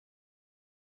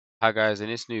Hi guys, in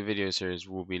this new video series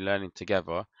we'll be learning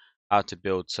together how to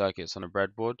build circuits on a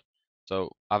breadboard.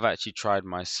 So I've actually tried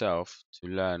myself to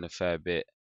learn a fair bit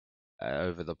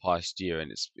over the past year,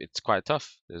 and it's quite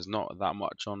tough. There's not that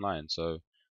much online, so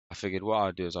I figured what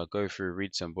I'll do is I'll go through,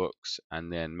 read some books,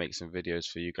 and then make some videos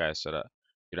for you guys so that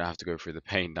you don't have to go through the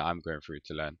pain that I'm going through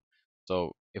to learn.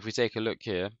 So if we take a look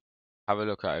here, have a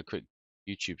look at a quick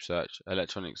YouTube search,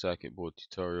 electronic circuit board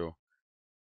tutorial.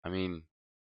 I mean,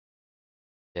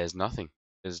 there's nothing.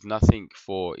 There's nothing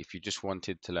for if you just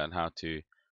wanted to learn how to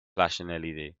flash an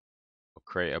LED or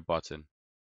create a button.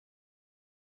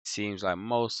 Seems like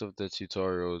most of the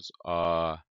tutorials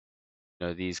are,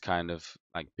 these kind of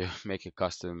like make a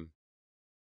custom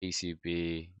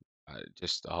PCB,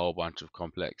 just a whole bunch of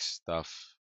complex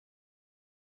stuff,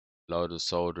 load of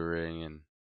soldering, and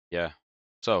yeah.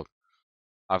 So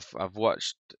I've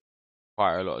watched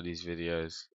quite a lot of these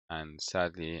videos, and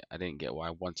sadly I didn't get what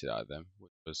I wanted out of them, which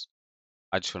was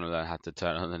I just want to learn how to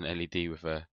turn on an LED with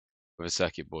a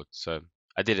circuit board. So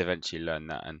I did eventually learn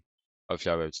that, and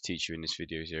hopefully I'll be able to teach you in this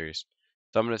video series.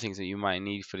 Some of the things that you might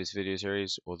need for this video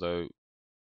series, although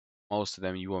most of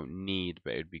them you won't need,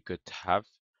 but it would be good to have.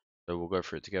 So we'll go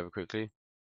through it together quickly.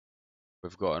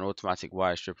 We've got an automatic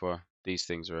wire stripper. These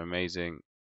things are amazing.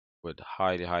 Would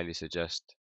highly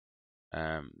suggest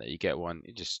that you get one.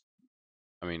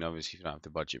 I mean, obviously if you don't have the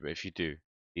budget, but if you do,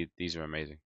 these are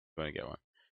amazing. You want to get one.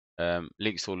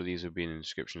 Links to all of these will be in the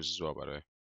descriptions as well, by the way.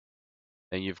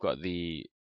 Then you've got the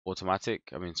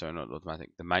automatic, I mean, sorry, not automatic,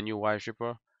 the manual wire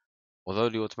stripper. Although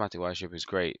the automatic wire stripper is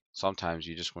great, sometimes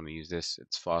you just want to use this.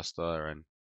 It's faster, and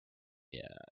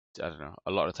yeah, I don't know.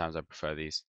 A lot of times I prefer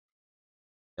these.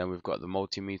 Then we've got the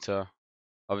multimeter.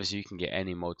 Obviously, you can get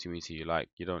any multimeter you like.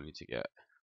 You don't need to get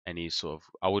any sort of,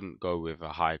 I wouldn't go with a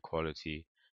high quality,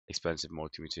 expensive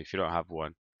multimeter. If you don't have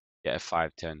one, get a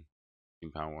 5, 10,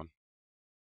 £15 one.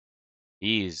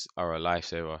 These are a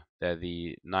lifesaver. They're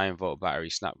the 9-volt battery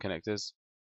snap connectors.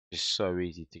 Just so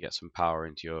easy to get some power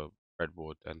into your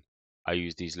breadboard, and I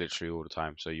use these literally all the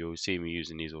time, so you'll see me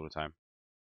using these all the time.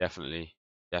 Definitely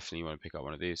want to pick up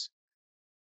one of these.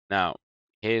 Now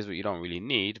here's what you don't really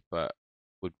need but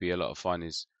would be a lot of fun,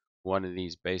 is one of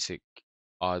these basic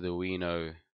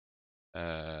Arduino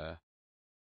uh,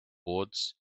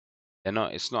 boards.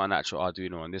 It's not an actual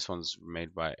Arduino one. This one's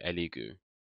made by ELEGOO.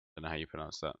 Don't know how you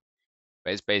pronounce that,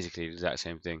 but it's basically the exact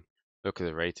same thing. Look at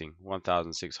the rating,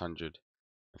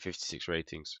 1656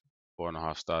 ratings,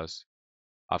 4.5 stars.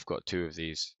 I've got 2 of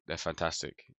these. They're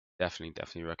fantastic.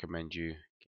 Definitely recommend you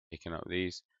picking up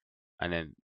these. And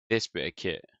then this bit of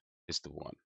kit is the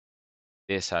one.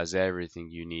 This has everything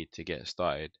you need to get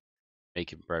started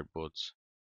making breadboards.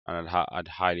 And I'd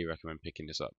highly recommend picking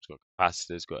this up. It's got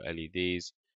capacitors, got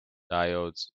LEDs,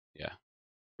 diodes. Yeah,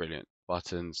 brilliant.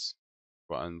 Buttons,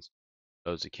 loads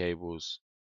of cables.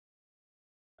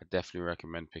 I definitely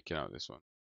recommend picking up this one.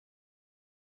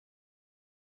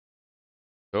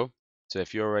 Cool. So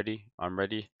if you're ready, I'm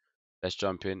ready. Let's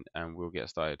jump in and we'll get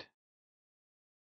started.